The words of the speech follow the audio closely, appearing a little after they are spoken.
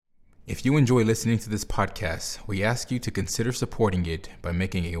If you enjoy listening to this podcast, we ask you to consider supporting it by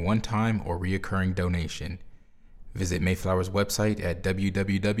making a one-time or reoccurring donation. Visit Mayflower's website at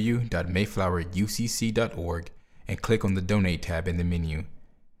www.mayflowerucc.org and click on the Donate tab in the menu.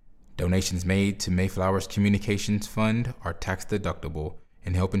 Donations made to Mayflower's Communications Fund are tax deductible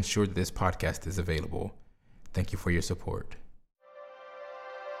and help ensure that this podcast is available. Thank you for your support.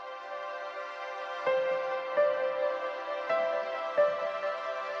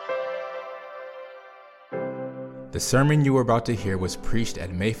 The sermon you are about to hear was preached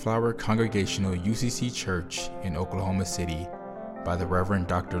at Mayflower Congregational UCC Church in Oklahoma City by the Reverend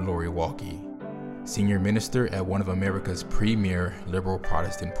Dr. Lori Walke, senior minister at one of America's premier liberal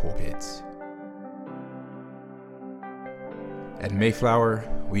Protestant pulpits. At Mayflower,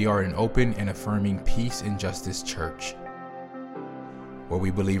 we are an open and affirming peace and justice church, where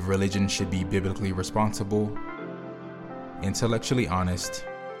we believe religion should be biblically responsible, intellectually honest,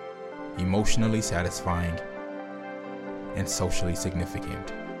 emotionally satisfying, and socially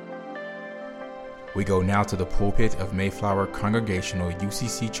significant. We go now to the pulpit of Mayflower Congregational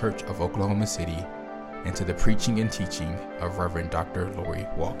UCC Church of Oklahoma City and to the preaching and teaching of Reverend Dr. Lori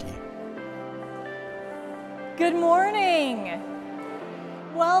Walke. Good morning.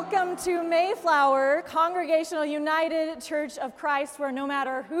 Welcome to Mayflower Congregational United Church of Christ, where no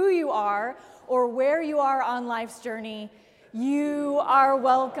matter who you are or where you are on life's journey, you are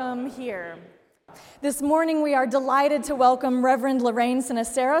welcome here. This morning, we are delighted to welcome Reverend Lorraine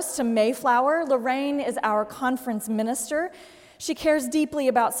Sinaceros to Mayflower. Lorraine is our conference minister. She cares deeply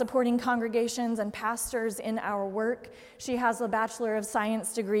about supporting congregations and pastors in our work. She has a Bachelor of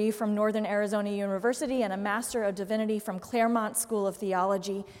Science degree from Northern Arizona University and a Master of Divinity from Claremont School of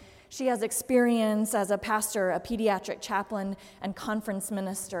Theology. She has experience as a pastor, a pediatric chaplain, and conference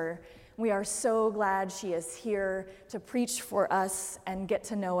minister. We are so glad she is here to preach for us and get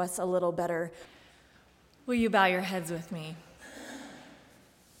to know us a little better. Will you bow your heads with me?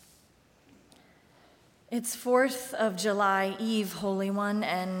 It's 4th of July Eve, Holy One,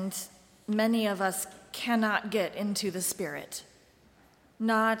 and many of us cannot get into the Spirit,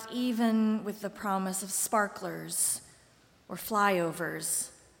 not even with the promise of sparklers or flyovers.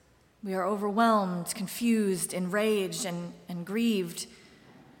 We are overwhelmed, confused, enraged, and grieved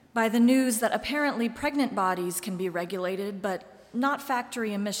by the news that apparently pregnant bodies can be regulated, but not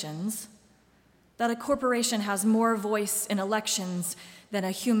factory emissions, that a corporation has more voice in elections than a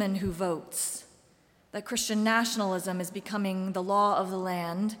human who votes, that Christian nationalism is becoming the law of the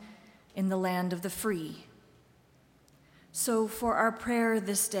land in the land of the free. So for our prayer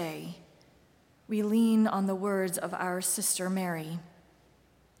this day, we lean on the words of our sister Mary.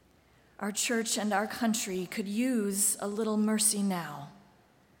 Our church and our country could use a little mercy now,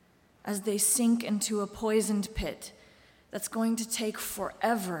 as they sink into a poisoned pit that's going to take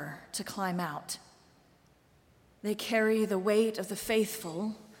forever to climb out. They carry the weight of the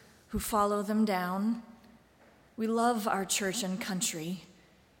faithful who follow them down. We love our church and country,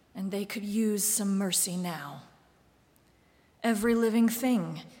 and they could use some mercy now. Every living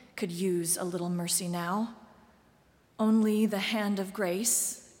thing could use a little mercy now. Only the hand of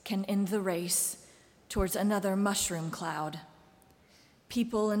grace can end the race towards another mushroom cloud.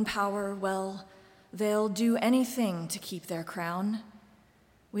 People in power, well, they'll do anything to keep their crown.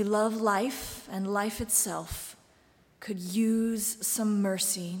 We love life, and life itself could use some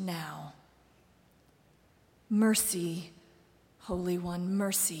mercy now. Mercy, Holy One,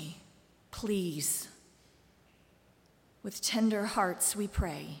 mercy, please. With tender hearts we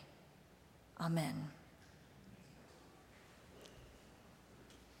pray. Amen.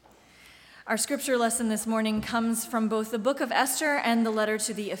 Our scripture lesson this morning comes from both the book of Esther and the letter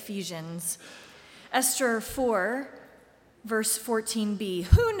to the Ephesians. Esther 4, verse 14b.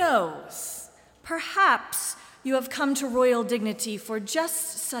 Who knows? Perhaps you have come to royal dignity for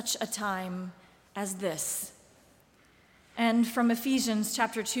just such a time as this. And from Ephesians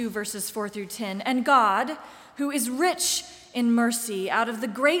chapter 2, verses 4 through 10. And God, who is rich in mercy, out of the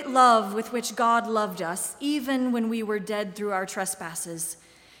great love with which God loved us, even when we were dead through our trespasses,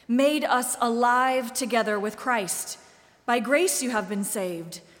 made us alive together with Christ. By grace you have been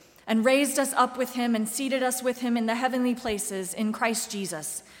saved, and raised us up with him and seated us with him in the heavenly places in Christ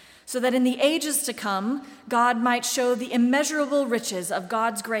Jesus, so that in the ages to come, God might show the immeasurable riches of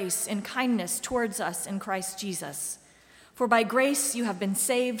God's grace in kindness towards us in Christ Jesus. For by grace you have been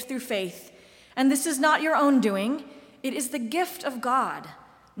saved through faith, and this is not your own doing, it is the gift of God,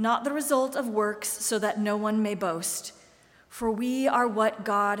 not the result of works, so that no one may boast. For we are what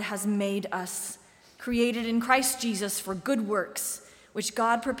God has made us, created in Christ Jesus for good works, which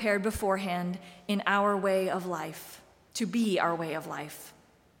God prepared beforehand in our way of life, to be our way of life.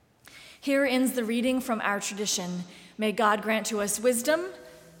 Here ends the reading from our tradition. May God grant to us wisdom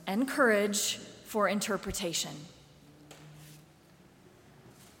and courage for interpretation.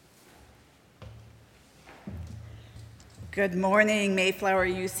 Good morning, Mayflower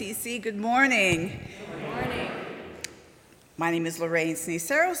UCC. Good morning. Good morning. My name is Lorraine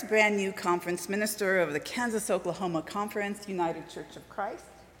Sneseros, brand new conference minister of the Kansas-Oklahoma Conference, United Church of Christ.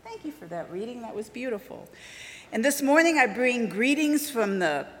 Thank you for that reading. That was beautiful. And this morning I bring greetings from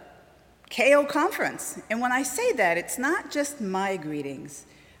the KO Conference. And when I say that, it's not just my greetings.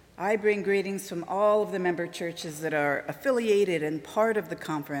 I bring greetings from all of the member churches that are affiliated and part of the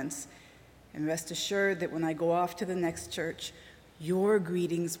conference. And rest assured that when I go off to the next church, your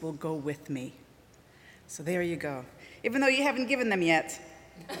greetings will go with me. So there you go. Even though you haven't given them yet,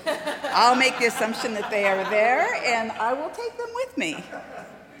 I'll make the assumption that they are there, and I will take them with me.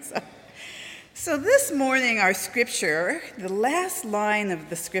 So this morning, our scripture, the last line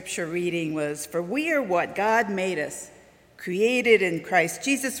of the scripture reading was, "For we are what God made us, created in Christ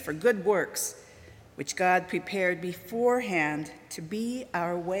Jesus for good works, which God prepared beforehand to be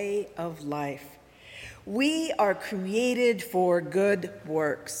our way of life." We are created for good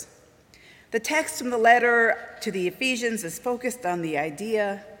works. The text from the letter to the Ephesians is focused on the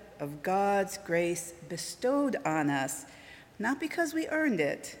idea of God's grace bestowed on us, not because we earned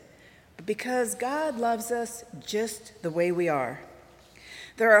it, but because God loves us just the way we are.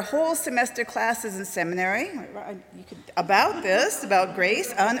 There are whole semester classes in seminary about this, about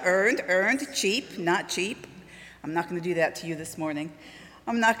grace, unearned, earned, cheap, not cheap. I'm not going to do that to you this morning.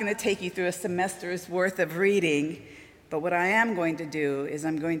 I'm not going to take you through a semester's worth of reading, but what I am going to do is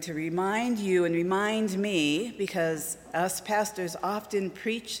I'm going to remind you and remind me, because us pastors often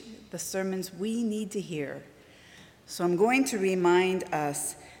preach the sermons we need to hear. So I'm going to remind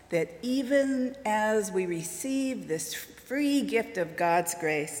us that even as we receive this free gift of God's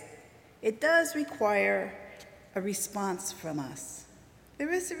grace, it does require a response from us.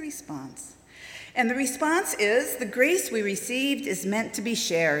 There is a response. And the response is the grace we received is meant to be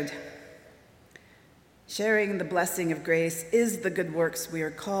shared. Sharing the blessing of grace is the good works we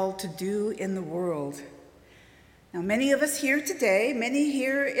are called to do in the world. Now, many of us here today, many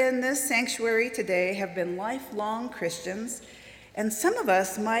here in this sanctuary today, have been lifelong Christians, and some of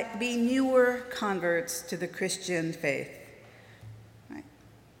us might be newer converts to the Christian faith. Right?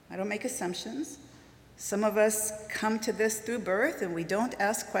 I don't make assumptions. Some of us come to this through birth and we don't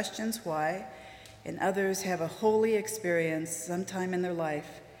ask questions why, and others have a holy experience sometime in their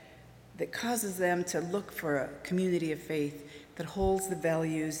life that causes them to look for a community of faith that holds the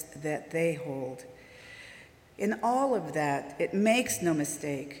values that they hold. In all of that, it makes no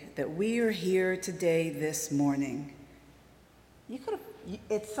mistake that we are here today this morning.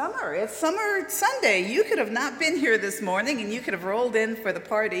 It's summer Sunday. You could have not been here this morning and you could have rolled in for the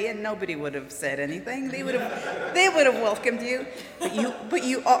party and nobody would have said anything. They would have welcomed you. But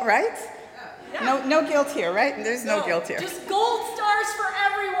you all right? Yeah. No guilt here, right? There's no guilt here. Just gold stars for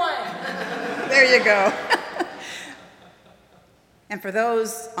everyone. There you go. And for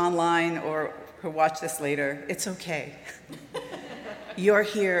those online or who watch this later, it's okay. You're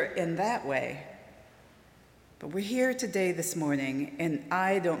here in that way. But we're here today this morning, and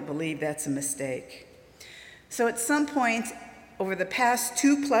I don't believe that's a mistake. So at some point over the past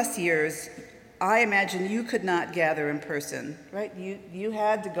 2+ years, I imagine you could not gather in person, right? You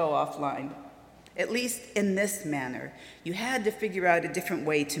had to go offline, at least in this manner. You had to figure out a different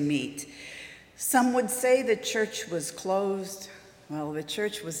way to meet. Some would say the church was closed. Well, the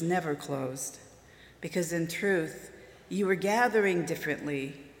church was never closed, because in truth, you were gathering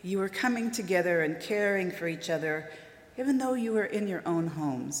differently. You were coming together and caring for each other, even though you were in your own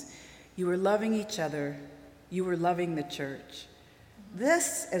homes. You were loving each other. You were loving the church.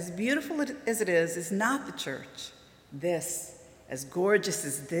 This, as beautiful as it is not the church. This, as gorgeous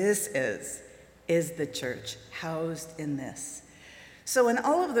as this is the church, housed in this. So in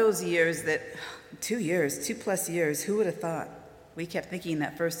all of those years, 2+ years, who would have thought? We kept thinking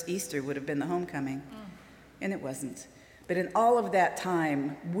that first Easter would have been the homecoming, and it wasn't. But in all of that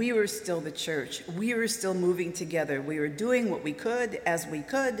time, we were still the church. We were still moving together. We were doing what we could as we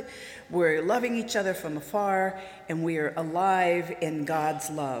could. We're loving each other from afar, and we are alive in God's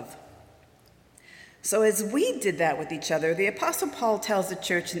love. So as we did that with each other, the Apostle Paul tells the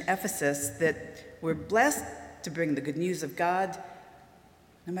church in Ephesus that we're blessed to bring the good news of God,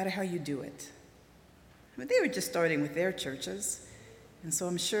 no matter how you do it. I mean, they were just starting with their churches, and so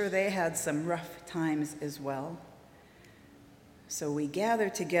I'm sure they had some rough times as well. So we gather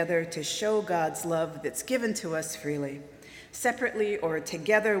together to show God's love that's given to us freely. Separately or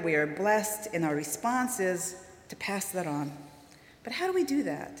together, we are blessed, and our response is to pass that on, But how do we do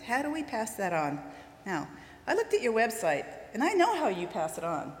that? How do we pass that on? Now, I looked at your website, and I know how you pass it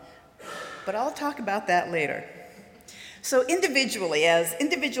on, but I'll talk about that later. So individually, as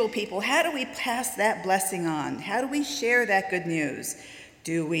individual people, how do we pass that blessing on? How do we share that good news?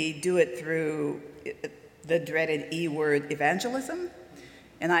 Do we do it through the dreaded E word, evangelism?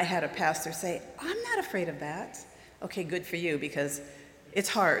 And I had a pastor say, I'm not afraid of that. Okay, good for you, because it's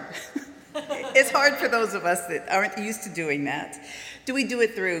hard. It's hard for those of us that aren't used to doing that. Do we do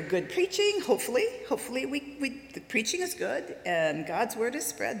it through good preaching? Hopefully the preaching is good and God's word is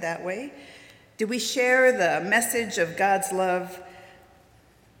spread that way. Do we share the message of God's love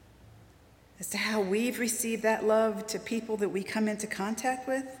as to how we've received that love to people that we come into contact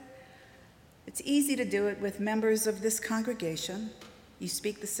with? It's easy to do it with members of this congregation. You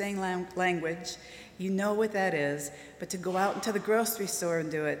speak the same language, you know what that is, but to go out into the grocery store and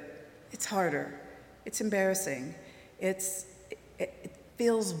do it, it's harder. It's embarrassing. It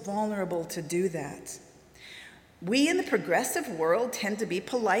feels vulnerable to do that. We in the progressive world tend to be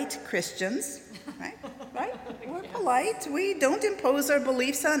polite Christians, right? We're polite. We don't impose our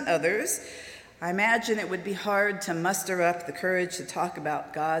beliefs on others. I imagine it would be hard to muster up the courage to talk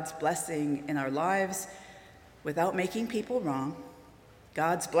about God's blessing in our lives without making people wrong.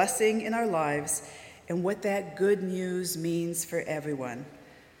 God's blessing in our lives and what that good news means for everyone.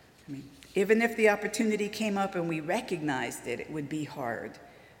 Even if the opportunity came up and we recognized it, it would be hard,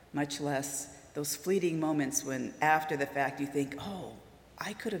 much less those fleeting moments when after the fact you think, oh,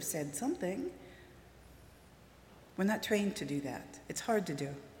 I could have said something. We're not trained to do that. It's hard to do.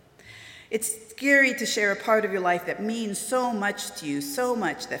 It's scary to share a part of your life that means so much to you, so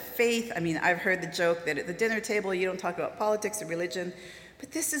much, that faith. I've heard the joke that at the dinner table you don't talk about politics or religion,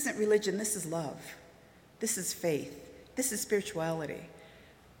 but this isn't religion, this is love. This is faith. This is spirituality.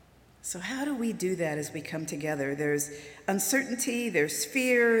 So how do we do that as we come together? There's uncertainty, there's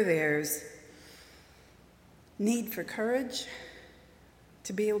fear, there's need for courage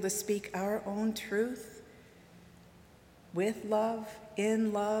to be able to speak our own truth with love,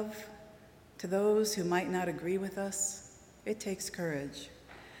 in love, to those who might not agree with us. It takes courage.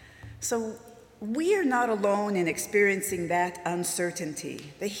 So we are not alone in experiencing that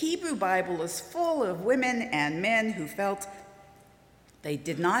uncertainty. The Hebrew Bible is full of women and men who felt they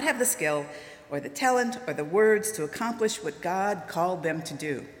did not have the skill or the talent or the words to accomplish what God called them to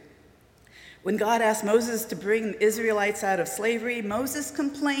do. When God asked Moses to bring the Israelites out of slavery, Moses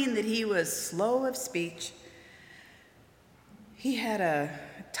complained that he was slow of speech. He had a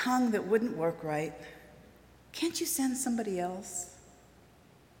tongue that wouldn't work right. Can't you send somebody else?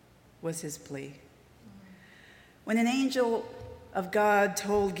 Was his plea. When an angel of God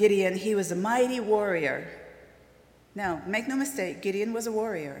told Gideon he was a mighty warrior. Now, make no mistake, Gideon was a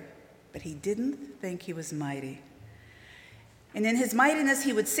warrior, but he didn't think he was mighty. And in his mightiness,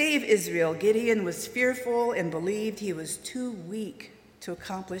 he would save Israel. Gideon was fearful and believed he was too weak to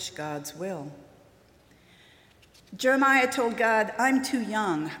accomplish God's will. Jeremiah told God, I'm too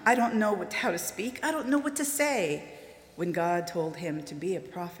young. I don't know how to speak. I don't know what to say, when God told him to be a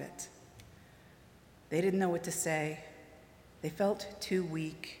prophet. They didn't know what to say. They felt too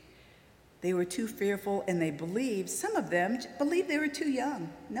weak. They were too fearful, and they believed, some of them believed they were too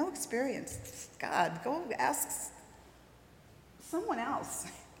young, no experience. God, go ask someone else.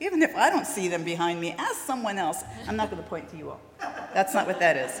 Even if I don't see them behind me, ask someone else. I'm not going to point to you all. That's not what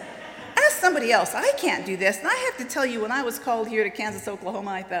that is. Ask somebody else. I can't do this. And I have to tell you, when I was called here to Kansas, Oklahoma,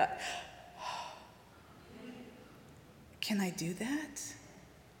 I thought, can I do that?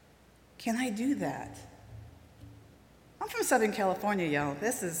 Can I do that? I'm from Southern California, y'all.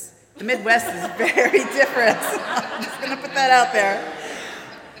 The Midwest is very different. I'm just going to put that out there.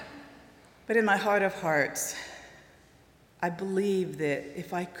 But in my heart of hearts, I believe that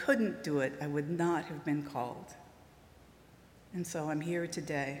if I couldn't do it, I would not have been called. And so I'm here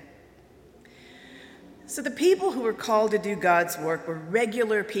today. So the people who were called to do God's work were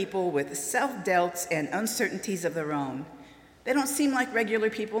regular people with self-doubts and uncertainties of their own. They don't seem like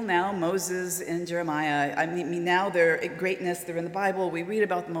regular people now, Moses and Jeremiah. Now they're at greatness, they're in the Bible, we read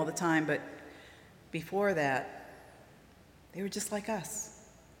about them all the time, but before that, they were just like us,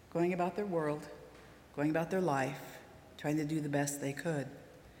 going about their world, going about their life, trying to do the best they could.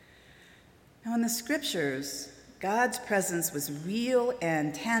 Now in the scriptures, God's presence was real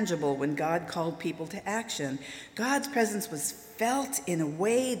and tangible when God called people to action. God's presence was felt in a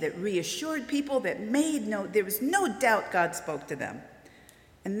way that reassured people, that there was no doubt God spoke to them.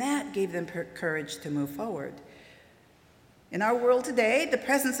 And that gave them courage to move forward. In our world today, the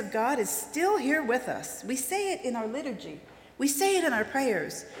presence of God is still here with us. We say it in our liturgy. We say it in our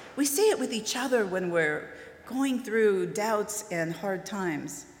prayers. We say it with each other when we're going through doubts and hard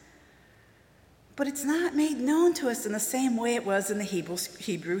times. But it's not made known to us in the same way it was in the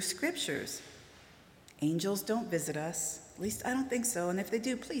Hebrew scriptures. Angels don't visit us. At least I don't think so. And if they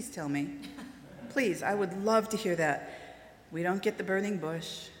do, please tell me. Please, I would love to hear that. We don't get the burning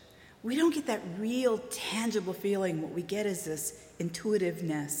bush. We don't get that real, tangible feeling. What we get is this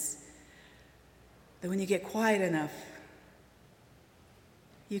intuitiveness that when you get quiet enough,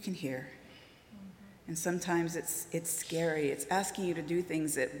 you can hear. And sometimes it's scary. It's asking you to do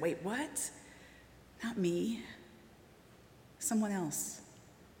things that, wait, what? Not me. Someone else.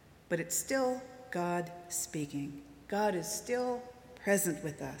 But it's still God speaking. God is still present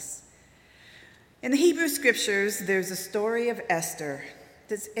with us. In the Hebrew scriptures, there's a story of Esther.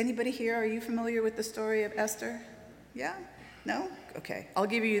 Does anybody here, are you familiar with the story of Esther? Yeah? No? Okay. I'll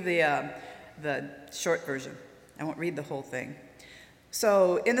give you the short version. I won't read the whole thing.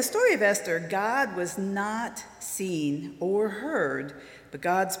 So in the story of Esther, God was not seen or heard, but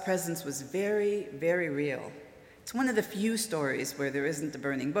God's presence was very, very real. It's one of the few stories where there isn't a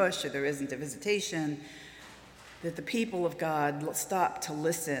burning bush or there isn't a visitation, that the people of God stopped to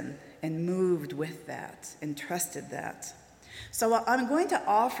listen and moved with that and trusted that. So I'm going to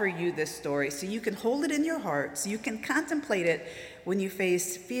offer you this story so you can hold it in your heart, so you can contemplate it when you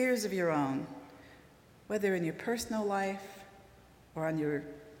face fears of your own, whether in your personal life or on your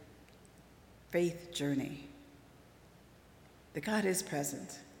faith journey. That God is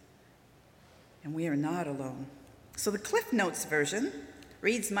present, and we are not alone. So the Cliff Notes version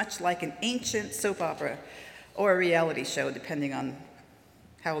reads much like an ancient soap opera or a reality show, depending on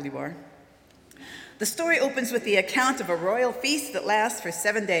how old you are. The story opens with the account of a royal feast that lasts for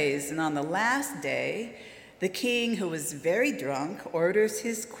 7 days, and on the last day, the king, who was very drunk, orders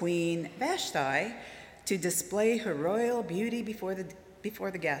his queen, Vashti, to display her royal beauty before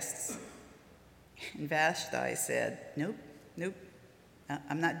the guests. And Vashti said, nope,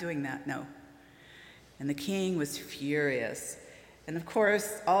 I'm not doing that, no. And the king was furious. And of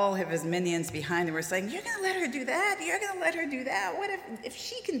course, all of his minions behind him were saying, you're going to let her do that? You're going to let her do that? What if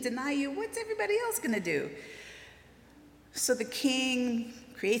she can deny you, what's everybody else going to do? So the king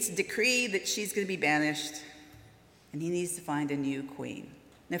creates a decree that she's going to be banished, and he needs to find a new queen.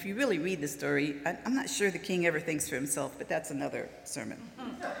 Now, if you really read the story, I'm not sure the king ever thinks for himself, but that's another sermon.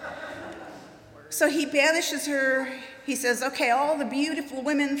 So he banishes her. He says, okay, all the beautiful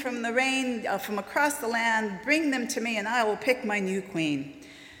women from the reign, from across the land, bring them to me, and I will pick my new queen.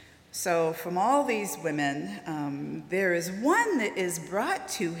 So from all these women, there is one that is brought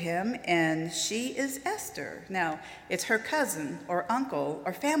to him, and she is Esther. Now, it's her cousin or uncle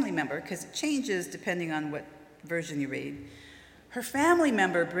or family member, because it changes depending on what version you read. Her family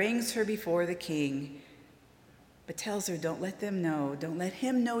member brings her before the king, but tells her, don't let them know. Don't let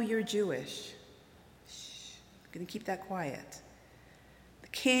him know you're Jewish. Shh, I'm going to keep that quiet. The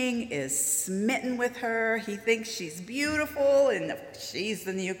king is smitten with her. He thinks she's beautiful, and she's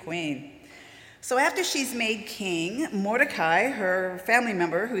the new queen. So after she's made king, Mordecai, her family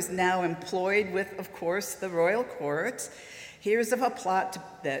member, who's now employed with, of course, the royal court, hears of a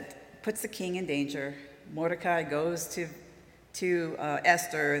plot that puts the king in danger. Mordecai goes to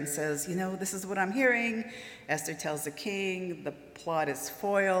Esther and says, this is what I'm hearing. Esther tells the king the plot is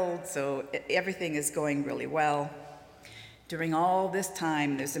foiled, so everything is going really well. During all this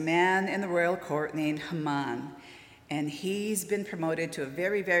time, there's a man in the royal court named Haman, and he's been promoted to a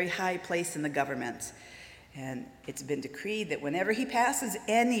very, very high place in the government. And it's been decreed that whenever he passes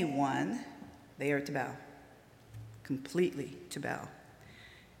anyone, they are to bow, completely to bow.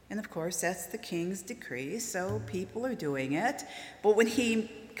 And of course, that's the king's decree, so people are doing it. But when he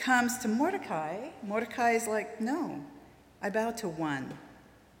comes to Mordecai, Mordecai is like, no, I bow to one,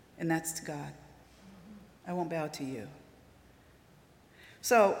 and that's to God. I won't bow to you.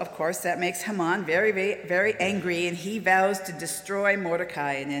 So, of course, that makes Haman very, very, very angry, and he vows to destroy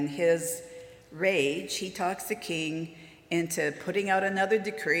Mordecai. And in his rage, he talks the king into putting out another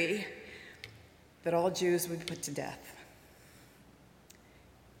decree that all Jews would be put to death.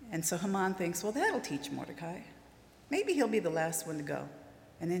 And so Haman thinks, well, that'll teach Mordecai. Maybe he'll be the last one to go.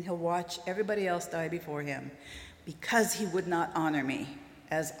 And then he'll watch everybody else die before him because he would not honor me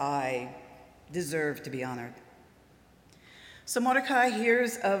as I deserve to be honored. So Mordecai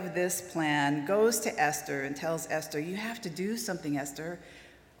hears of this plan, goes to Esther and tells Esther, you have to do something, Esther.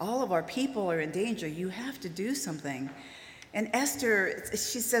 All of our people are in danger. You have to do something. And Esther,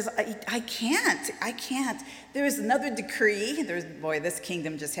 she says, I can't. There is another decree. This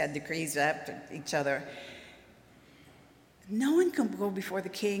kingdom just had decrees after each other. No one can go before the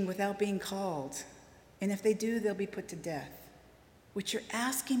king without being called. And if they do, they'll be put to death. What you're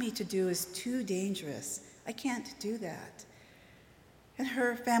asking me to do is too dangerous. I can't do that. And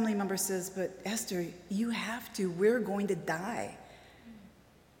her family member says, but Esther, you have to. We're going to die.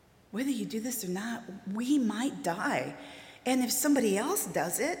 Whether you do this or not, we might die. And if somebody else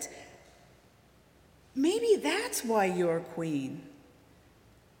does it, maybe that's why you're queen.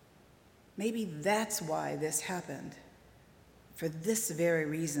 Maybe that's why this happened. For this very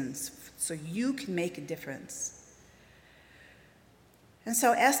reason, so you can make a difference. And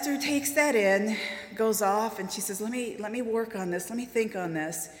so Esther takes that in, goes off, and she says, let me work on this, let me think on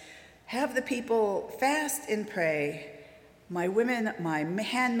this. Have the people fast and pray. My women, my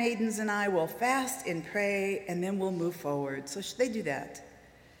handmaidens and I will fast and pray, and then we'll move forward. So they do that.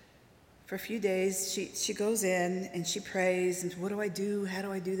 For a few days, she goes in and she prays, and what do I do? How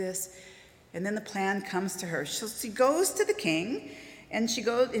do I do this? And then the plan comes to her. She goes to the king, and she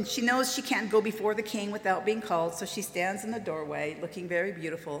knows she can't go before the king without being called, so she stands in the doorway looking very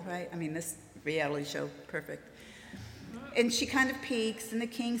beautiful, right? I mean, this reality show, perfect. And she kind of peeks, and the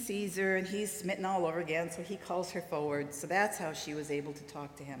king sees her, and he's smitten all over again, so he calls her forward. So that's how she was able to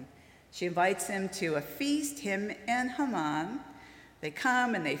talk to him. She invites him to a feast, him and Haman. They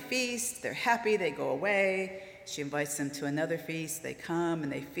come and they feast, they're happy, they go away. She invites them to another feast, they come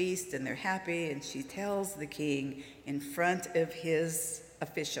and they feast, and they're happy, and she tells the king in front of his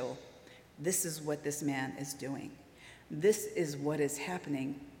official, this is what this man is doing. This is what is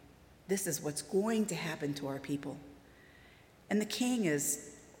happening. This is what's going to happen to our people. And the king is,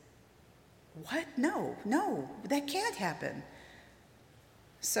 what? No, that can't happen.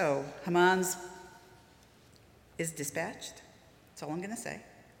 So Haman's is dispatched. That's all I'm going to say.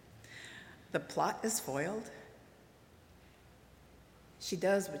 The plot is foiled. She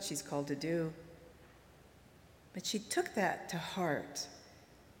does what she's called to do. But she took that to heart.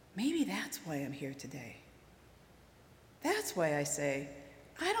 Maybe that's why I'm here today. That's why I say,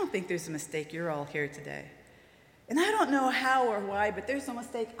 I don't think there's a mistake you're all here today. And I don't know how or why, but there's no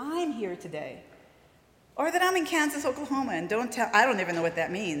mistake I'm here today. Or that I'm in Kansas, Oklahoma, and I don't even know what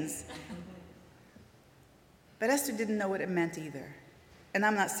that means. But Esther didn't know what it meant either. And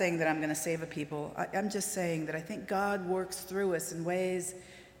I'm not saying that I'm going to save a people. I'm just saying that I think God works through us in ways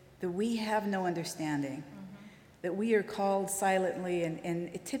that we have no understanding, that we are called silently,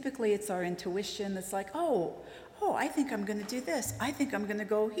 and typically it's our intuition that's like, oh, I think I'm going to do this. I think I'm going to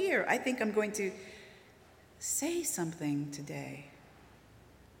go here. I think I'm going to say something today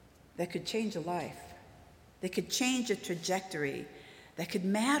that could change a life, that could change a trajectory, that could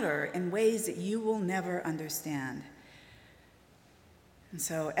matter in ways that you will never understand. And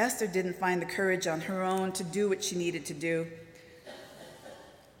so Esther didn't find the courage on her own to do what she needed to do.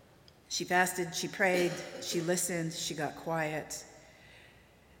 She fasted, she prayed, she listened, she got quiet,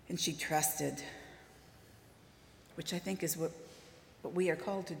 and she trusted, which I think is what we are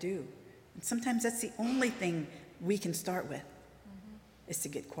called to do. And sometimes that's the only thing we can start with, is to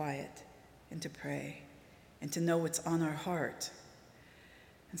get quiet and to pray and to know what's on our heart.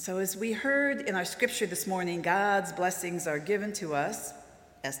 And so as we heard in our scripture this morning, God's blessings are given to us.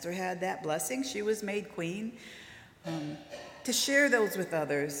 Esther had that blessing. She was made queen to share those with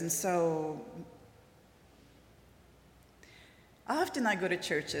others. And so often I go to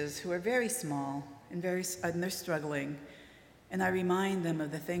churches who are very small and they're struggling, and I remind them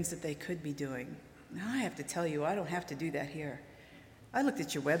of the things that they could be doing. Now I have to tell you, I don't have to do that here. I looked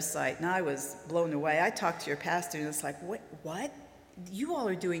at your website and I was blown away. I talked to your pastor and it's like, what? You all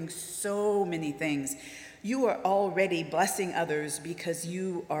are doing so many things. You are already blessing others because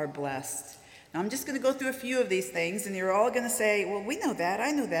you are blessed. Now I'm just going to go through a few of these things, and you're all going to say, well, we know that, I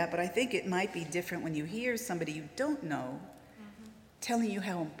know that, but I think it might be different when you hear somebody you don't know telling you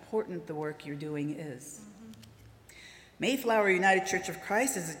how important the work you're doing is. Mayflower United Church of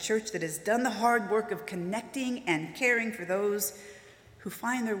Christ is a church that has done the hard work of connecting and caring for those who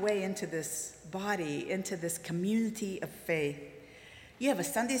find their way into this body, into this community of faith. You have a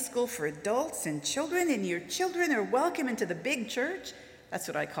Sunday school for adults and children, and your children are welcome into the big church. That's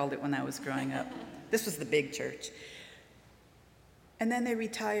what I called it when I was growing up. This was the big church. And then they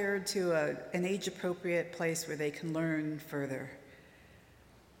retired to an age-appropriate place where they can learn further.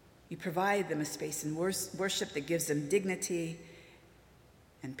 You provide them a space in worship that gives them dignity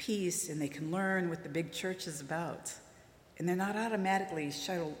and peace, and they can learn what the big church is about. And they're not automatically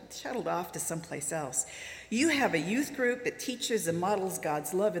shuttled off to someplace else. You have a youth group that teaches and models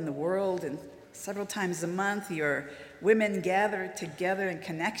God's love in the world, and several times a month your women gather together in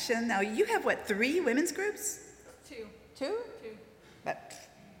connection. Now you have, 3 women's groups? 2. 2? 2. But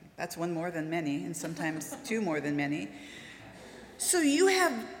that's one more than many, and sometimes 2 more than many. So you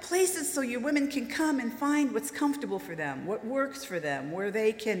have places so your women can come and find what's comfortable for them, what works for them, where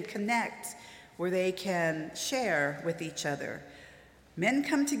they can connect, where they can share with each other. Men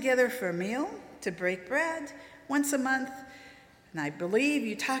come together for a meal, to break bread once a month, and I believe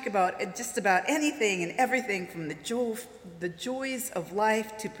you talk about just about anything and everything from the joys of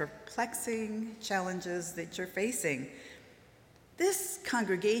life to perplexing challenges that you're facing. This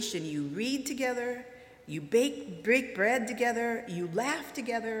congregation, you read together, you break bread together, you laugh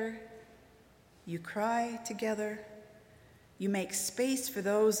together, you cry together. You make space for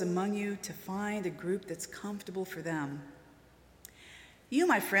those among you to find a group that's comfortable for them. You,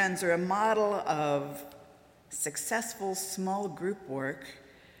 my friends, are a model of successful small group work,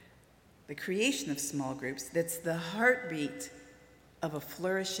 the creation of small groups that's the heartbeat of a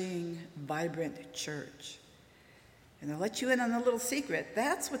flourishing, vibrant church. And I'll let you in on a little secret.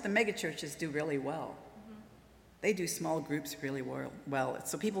 That's what the megachurches do really well. They do small groups really well,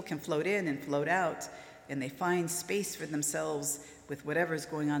 so people can float in and float out, and they find space for themselves with whatever's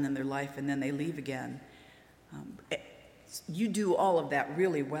going on in their life, and then they leave again. You do all of that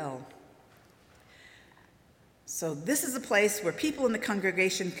really well. So this is a place where people in the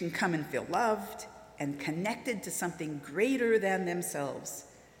congregation can come and feel loved and connected to something greater than themselves.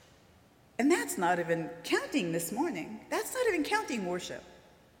 And that's not even counting this morning. That's not even counting worship.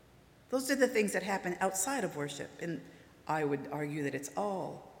 Those are the things that happen outside of worship, and I would argue that it's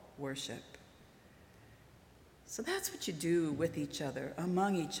all worship. So that's what you do with each other,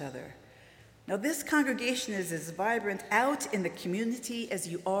 among each other. Now, this congregation is as vibrant out in the community as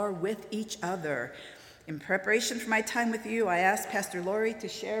you are with each other. In preparation for my time with you, I asked Pastor Lori to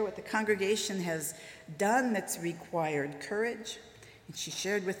share what the congregation has done that's required courage. And she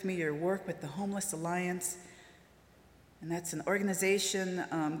shared with me your work with the Homeless Alliance. And that's an organization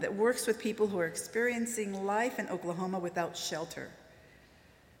that works with people who are experiencing life in Oklahoma without shelter.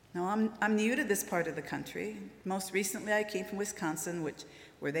 Now, I'm new to this part of the country. Most recently, I came from Wisconsin,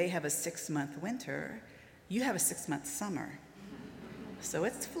 where they have a 6-month winter. You have a 6-month summer. So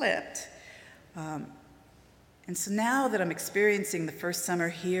it's flipped. And so now that I'm experiencing the first summer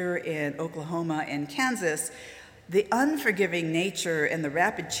here in Oklahoma and Kansas, the unforgiving nature and the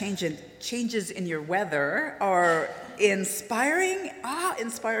rapid changes in your weather are inspiring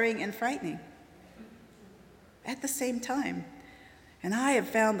and frightening at the same time. And I have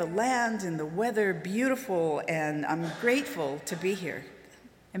found the land and the weather beautiful, and I'm grateful to be here,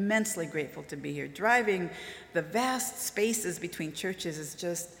 immensely grateful to be here. Driving the vast spaces between churches is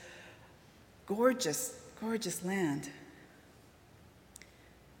just gorgeous, gorgeous land.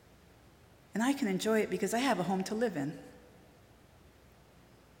 And I can enjoy it because I have a home to live in.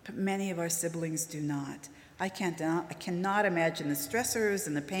 But many of our siblings do not. I cannot imagine the stressors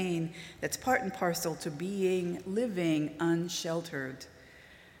and the pain that's part and parcel to living unsheltered.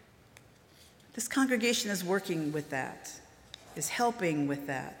 This congregation is working with that, is helping with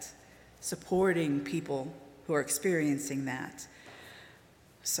that, supporting people who are experiencing that.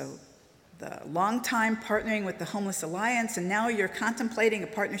 So the long time partnering with the Homeless Alliance, and now you're contemplating a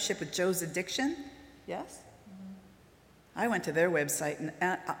partnership with Joe's Addiction? Yes? I went to their website,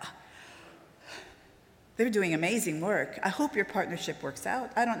 and they're doing amazing work. I hope your partnership works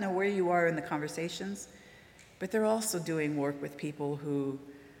out. I don't know where you are in the conversations, but they're also doing work with people who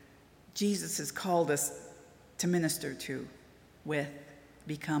Jesus has called us to minister to, with,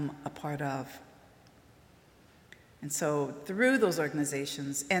 become a part of. And so through those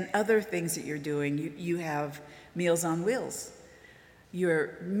organizations and other things that you're doing, you have Meals on Wheels.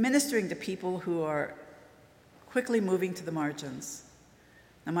 You're ministering to people who are quickly moving to the margins.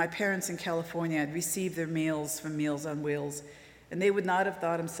 Now, my parents in California had received their meals from Meals on Wheels, and they would not have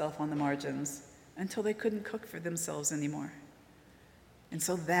thought himself on the margins until they couldn't cook for themselves anymore. And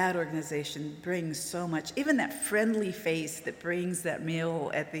so that organization brings so much, even that friendly face that brings that meal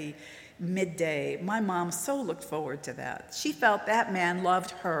at the midday. My mom so looked forward to that. She felt that man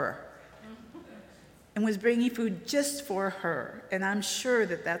loved her and was bringing food just for her. And I'm sure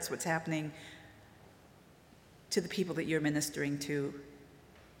that that's what's happening to the people that you're ministering to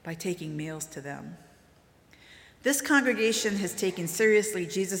by taking meals to them. This congregation has taken seriously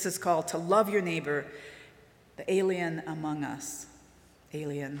Jesus' call to love your neighbor, the alien among us.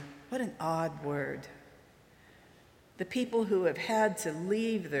 Alien, what an odd word. The people who have had to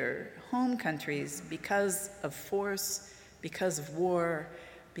leave their home countries because of force, because of war,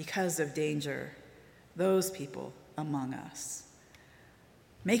 because of danger. Those people among us.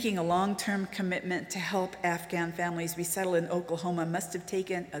 Making a long-term commitment to help Afghan families resettle in Oklahoma must have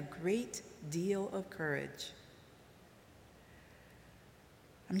taken a great deal of courage.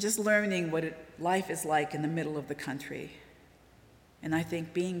 I'm just learning what life is like in the middle of the country. And I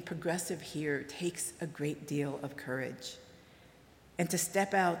think being progressive here takes a great deal of courage. And to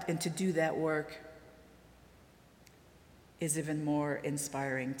step out and to do that work is even more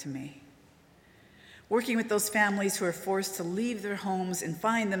inspiring to me. Working with those families who are forced to leave their homes and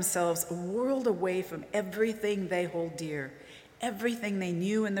find themselves a world away from everything they hold dear, everything they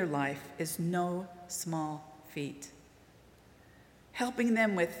knew in their life, is no small feat. Helping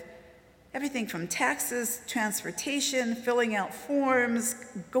them with everything from taxes, transportation, filling out forms,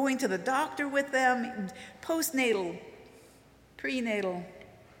 going to the doctor with them, postnatal, prenatal,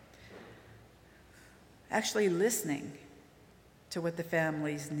 actually listening to what the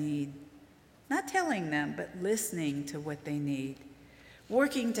families need. Not telling them, but listening to what they need.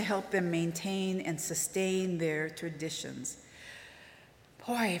 Working to help them maintain and sustain their traditions.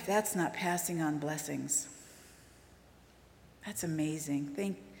 Boy, if that's not passing on blessings, that's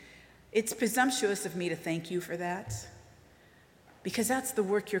amazing. It's presumptuous of me to thank you for that, because that's the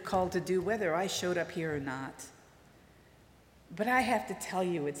work you're called to do, whether I showed up here or not. But I have to tell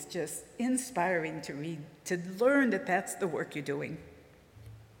you, it's just inspiring to read, to learn that that's the work you're doing.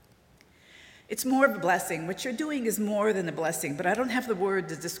 It's more of a blessing. What you're doing is more than a blessing, but I don't have the word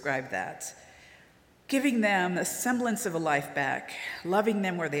to describe that. Giving them a semblance of a life back, loving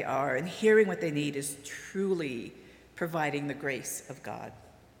them where they are, and hearing what they need is truly providing the grace of God.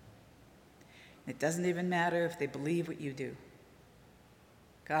 It doesn't even matter if they believe what you do.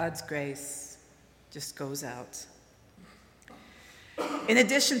 God's grace just goes out. In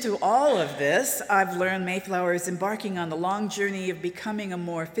addition to all of this, I've learned Mayflower is embarking on the long journey of becoming a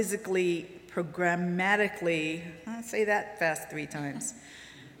more physically, programmatically, I'll say that fast 3 times,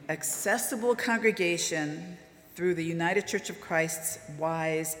 accessible congregation through the United Church of Christ's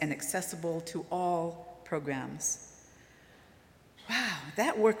wise and accessible to all programs. Wow,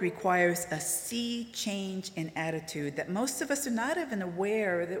 that work requires a sea change in attitude that most of us are not even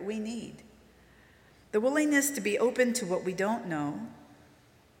aware that we need. The willingness to be open to what we don't know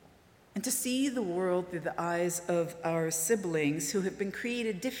and to see the world through the eyes of our siblings who have been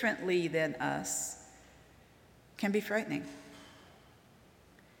created differently than us can be frightening.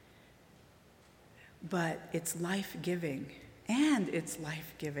 But it's life-giving, and it's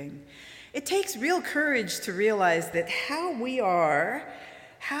life-giving. It takes real courage to realize that how we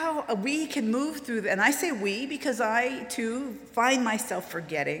can move through, and I say we because I too find myself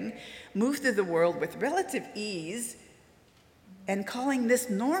forgetting, move through the world with relative ease, and calling this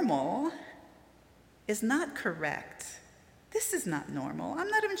normal is not correct. This is not normal. I'm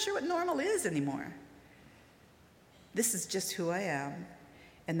not even sure what normal is anymore. This is just who I am,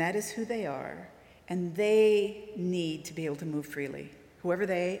 and that is who they are, and they need to be able to move freely. Whoever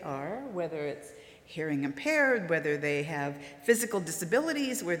they are, whether it's hearing impaired, whether they have physical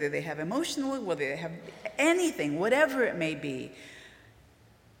disabilities, whether they have emotional, whether they have anything, whatever it may be,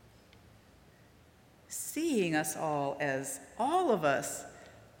 seeing us all as all of us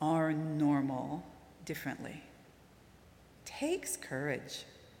are normal differently takes courage.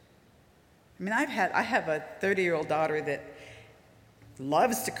 I mean, I have a 30-year-old daughter that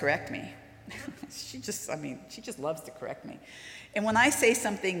loves to correct me. She just loves to correct me. And when I say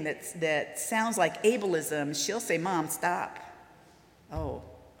something that sounds like ableism, she'll say, "Mom, stop." Oh,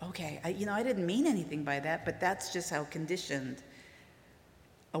 okay. I didn't mean anything by that, but that's just how conditioned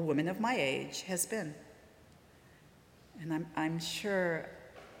a woman of my age has been. And I'm sure,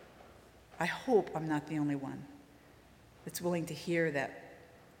 I hope I'm not the only one that's willing to hear that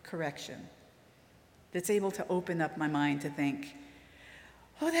correction, that's able to open up my mind to think,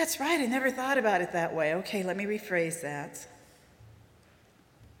 oh, that's right, I never thought about it that way. Okay, let me rephrase that.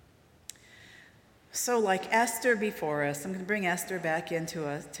 So like Esther before us, I'm going to bring Esther back into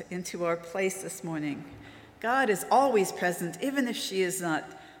our place this morning. God is always present, even if she is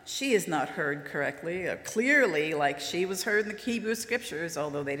not heard correctly, or clearly, like she was heard in the Hebrew scriptures,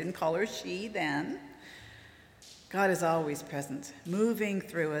 although they didn't call her she then. God is always present, moving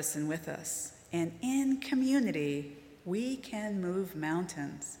through us and with us. And in community, we can move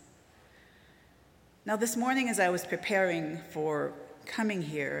mountains. Now this morning as I was preparing for coming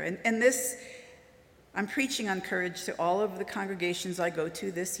here, and this, I'm preaching on courage to all of the congregations I go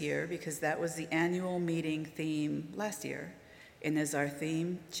to this year, because that was the annual meeting theme last year. And as our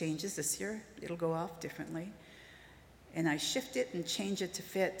theme changes this year, it'll go off differently. And I shift it and change it to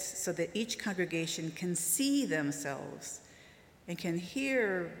fit so that each congregation can see themselves and can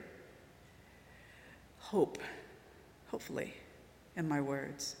hear hope, hopefully, in my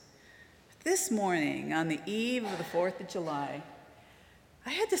words. This morning, on the eve of the 4th of July, I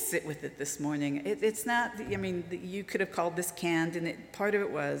had to sit with it this morning. It's not, you could have called this canned, and part of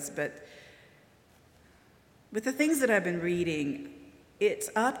it was, but with the things that I've been reading, it's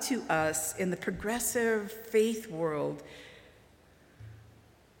up to us in the progressive faith world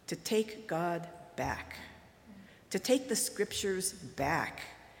to take God back, to take the scriptures back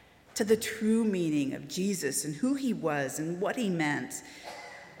to the true meaning of Jesus and who he was and what he meant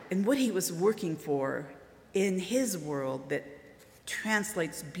and what he was working for in his world that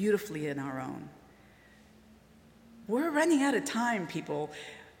translates beautifully in our own. We're running out of time, people.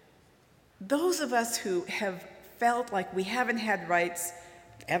 Those of us who have felt like we haven't had rights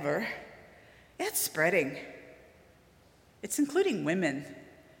ever, it's spreading. It's including women.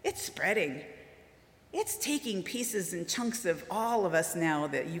 It's spreading. It's taking pieces and chunks of all of us now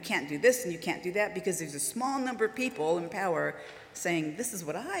that you can't do this and you can't do that because there's a small number of people in power saying, this is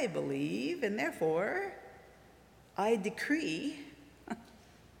what I believe, and therefore I decree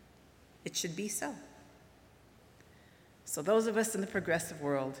it should be so. So those of us in the progressive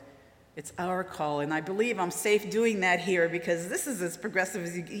world, it's our call, and I believe I'm safe doing that here because this is as progressive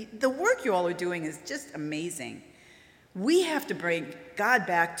as the work you all are doing is just amazing. We have to bring God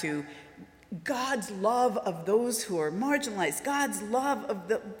back to God's love of those who are marginalized, God's love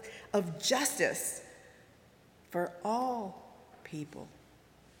of justice for all people,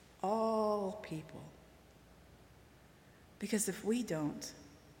 all people. Because if we don't,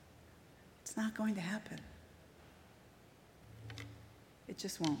 it's not going to happen. It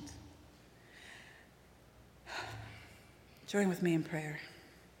just won't. Join with me in prayer.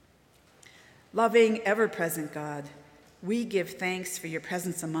 Loving, ever-present God, we give thanks for your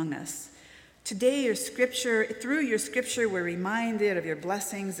presence among us. Today, through your scripture, we're reminded of your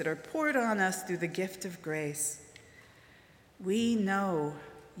blessings that are poured on us through the gift of grace. We know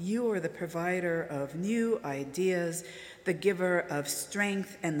you are the provider of new ideas, the giver of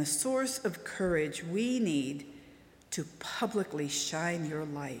strength, and the source of courage we need to publicly shine your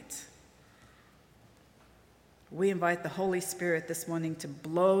light. We invite the Holy Spirit this morning to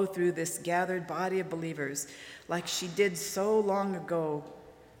blow through this gathered body of believers like she did so long ago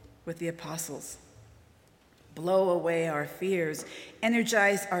with the apostles. Blow away our fears,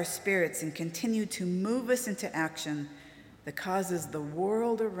 energize our spirits, and continue to move us into action that causes the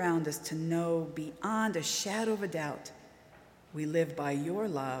world around us to know beyond a shadow of a doubt we live by your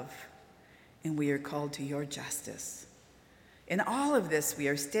love and we are called to your justice. In all of this, we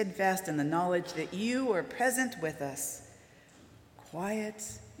are steadfast in the knowledge that you are present with us,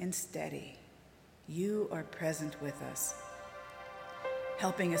 quiet and steady. You are present with us,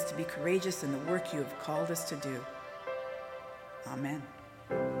 helping us to be courageous in the work you have called us to do. Amen.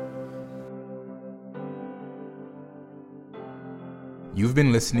 You've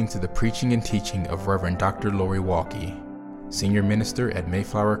been listening to the preaching and teaching of Reverend Dr. Lori Walke, Senior Minister at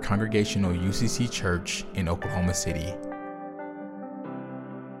Mayflower Congregational UCC Church in Oklahoma City.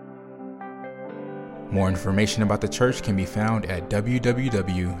 More information about the church can be found at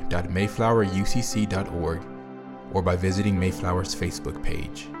www.mayflowerucc.org or by visiting Mayflower's Facebook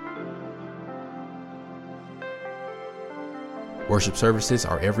page. Worship services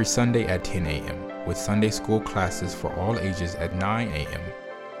are every Sunday at 10 a.m., with Sunday school classes for all ages at 9 a.m.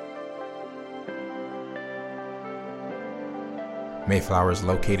 Mayflower is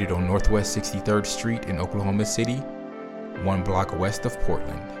located on Northwest 63rd Street in Oklahoma City, 1 block west of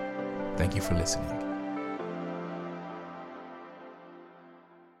Portland. Thank you for listening.